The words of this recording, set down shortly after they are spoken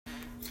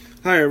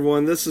Hi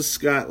everyone, this is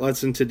Scott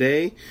Lutz, and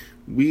today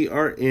we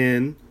are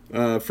in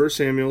 1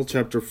 Samuel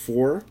chapter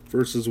 4,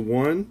 verses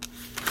 1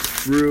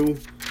 through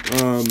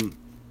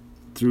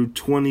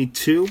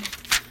 22,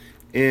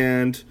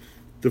 and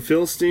the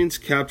Philistines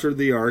captured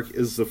the ark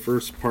is the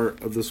first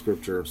part of the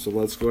scripture. So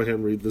let's go ahead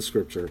and read the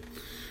scripture.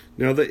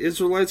 Now the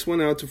Israelites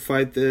went out to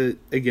fight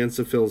against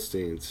the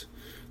Philistines.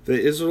 The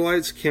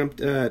Israelites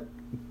camped at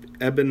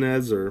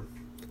Ebenezer,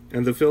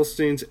 and the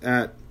Philistines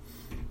at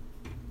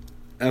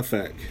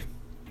Ephek.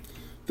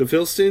 The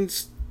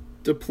Philistines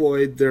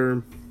deployed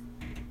their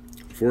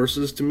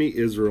forces to meet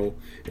Israel,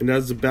 and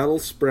as the battle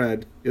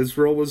spread,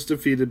 Israel was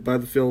defeated by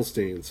the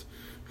Philistines,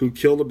 who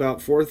killed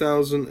about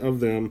 4,000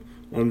 of them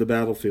on the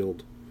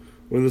battlefield.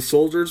 When the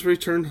soldiers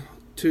returned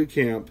to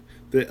camp,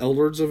 the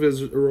elders of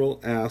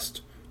Israel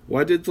asked,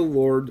 "Why did the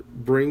Lord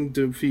bring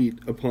defeat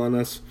upon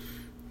us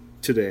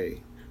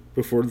today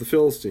before the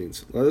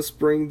Philistines? Let us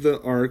bring the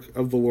ark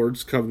of the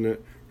Lord's covenant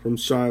from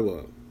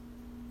Shiloh,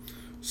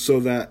 so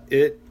that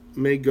it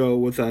may go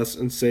with us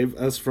and save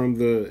us from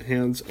the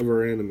hands of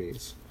our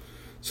enemies."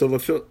 So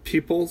the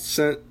people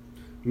sent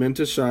men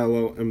to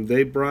Shiloh, and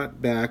they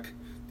brought back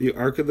the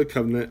ark of the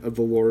covenant of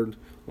the Lord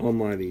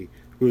Almighty,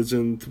 who is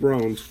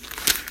enthroned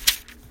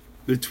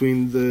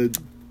between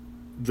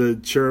the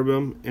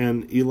cherubim,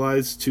 and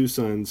Eli's two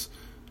sons,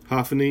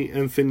 Hophni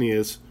and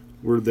Phinehas,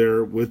 were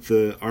there with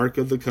the ark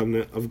of the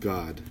covenant of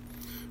God.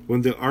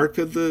 When the ark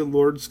of the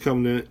Lord's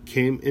covenant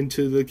came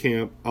into the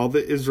camp, all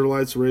the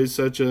Israelites raised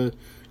such a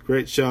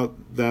great shout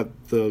that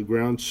the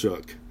ground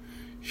shook.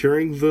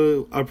 Hearing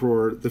the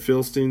uproar, the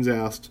Philistines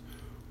asked,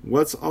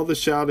 "What's all the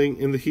shouting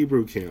in the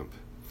Hebrew camp?"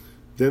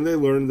 Then they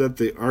learned that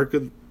the ark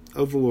of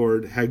the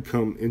Lord had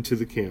come into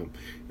the camp,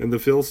 and the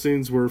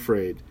Philistines were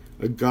afraid.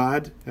 "A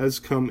god has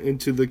come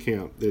into the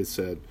camp," they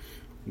said.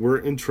 "We're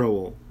in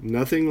trouble.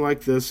 Nothing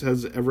like this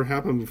has ever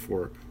happened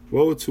before.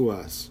 Woe to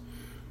us!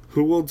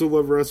 Who will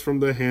deliver us from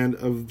the hand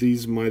of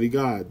these mighty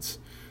gods?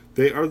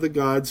 They are the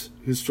gods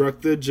who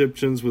struck the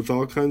Egyptians with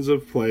all kinds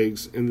of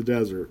plagues in the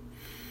desert.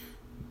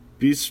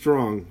 Be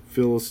strong,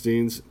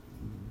 Philistines.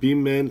 Be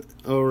men,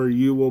 or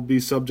you will be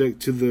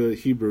subject to the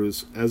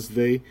Hebrews, as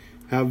they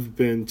have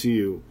been to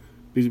you.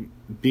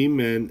 Be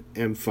men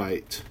and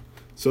fight."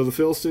 So the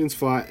Philistines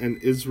fought,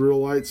 and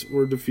Israelites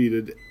were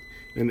defeated,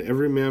 and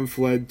every man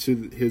fled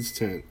to his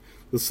tent.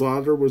 The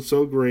slaughter was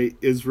so great,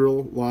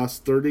 Israel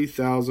lost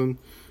 30,000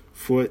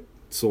 foot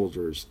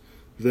soldiers.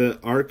 The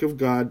ark of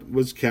God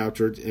was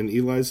captured, and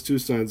Eli's two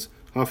sons,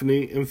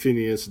 Hophni and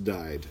Phinehas,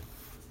 died.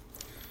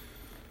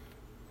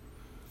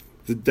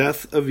 The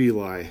death of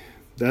Eli.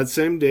 That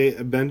same day,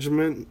 a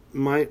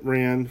Benjaminite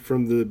ran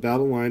from the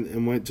battle line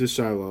and went to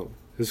Shiloh,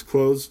 his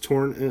clothes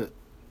torn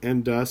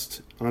and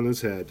dust on his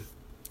head.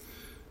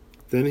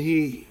 Then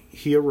he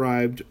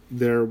arrived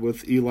there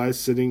with Eli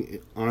sitting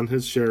on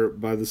his chair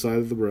by the side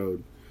of the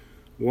road,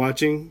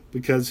 watching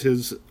because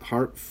his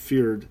heart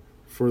feared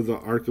for the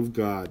ark of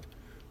God.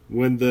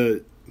 When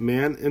the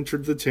man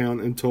entered the town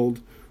and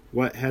told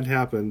what had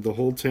happened, the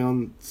whole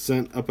town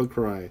sent up a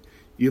cry.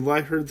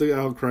 Eli heard the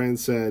outcry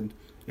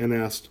and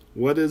asked,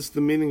 "What is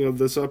the meaning of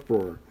this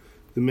uproar?"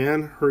 The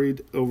man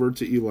hurried over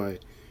to Eli,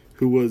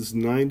 who was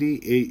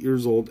 98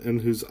 years old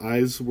and whose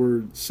eyes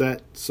were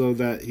set so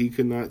that he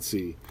could not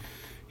see.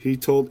 He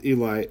told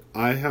Eli,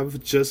 "I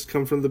have just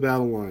come from the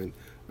battle line.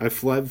 I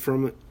fled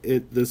from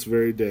it this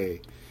very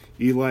day."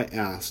 Eli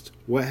asked,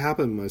 "What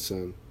happened, my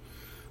son?"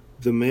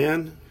 The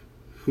man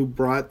who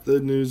brought the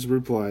news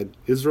replied,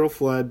 "Israel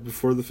fled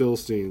before the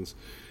Philistines,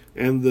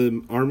 and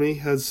the army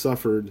has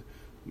suffered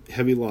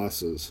heavy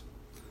losses.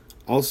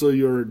 Also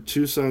your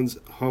two sons,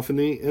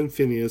 Hophni and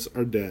Phinehas,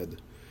 are dead,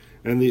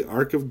 and the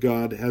ark of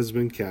God has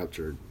been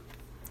captured."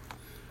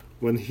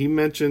 When he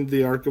mentioned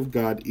the ark of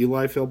God,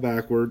 Eli fell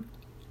backward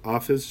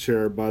off his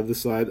chair by the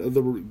side of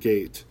the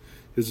gate.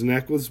 His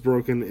neck was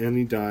broken, and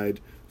he died,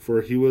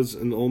 for he was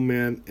an old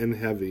man and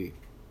heavy.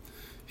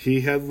 He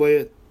had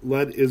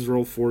led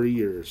Israel 40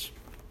 years.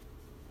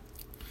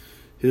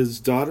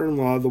 His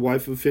daughter-in-law, the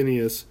wife of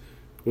Phinehas,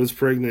 was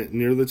pregnant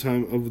near the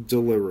time of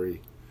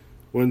delivery.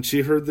 When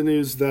she heard the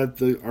news that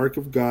the ark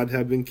of God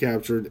had been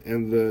captured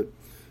and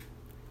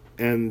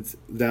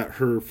that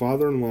her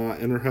father-in-law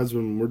and her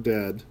husband were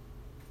dead,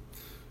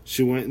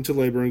 she went into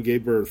labor and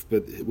gave birth,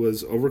 but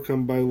was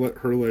overcome by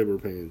her labor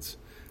pains.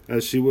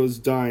 As she was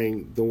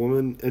dying, the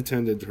woman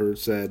attended her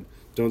said,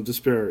 "Don't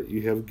despair,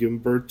 you have given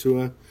birth to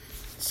a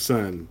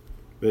son."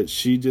 But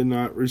she did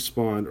not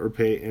respond or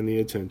pay any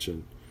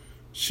attention.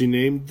 She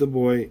named the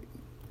boy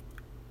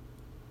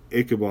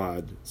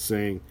Ichabod,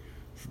 saying,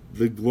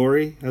 "The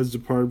glory has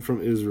departed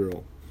from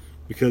Israel,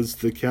 because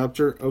the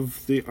capture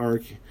of the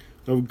ark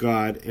of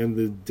God and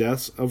the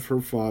deaths of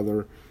her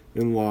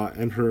father-in-law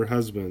and her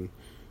husband."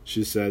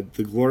 She said,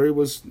 "The glory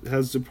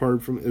has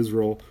departed from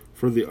Israel,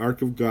 for the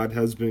ark of God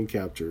has been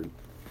captured."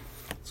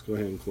 Let's go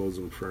ahead and close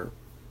in prayer.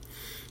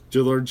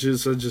 Dear Lord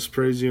Jesus, I just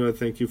praise you. I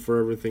thank you for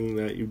everything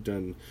that you've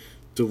done.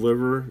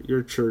 Deliver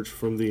your church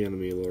from the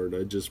enemy, Lord.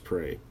 I just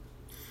pray.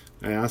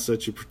 I ask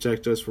that you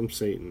protect us from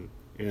Satan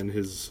and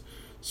his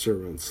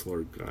servants,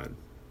 Lord God.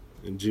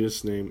 In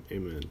Jesus' name,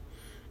 amen.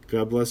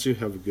 God bless you.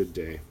 Have a good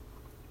day.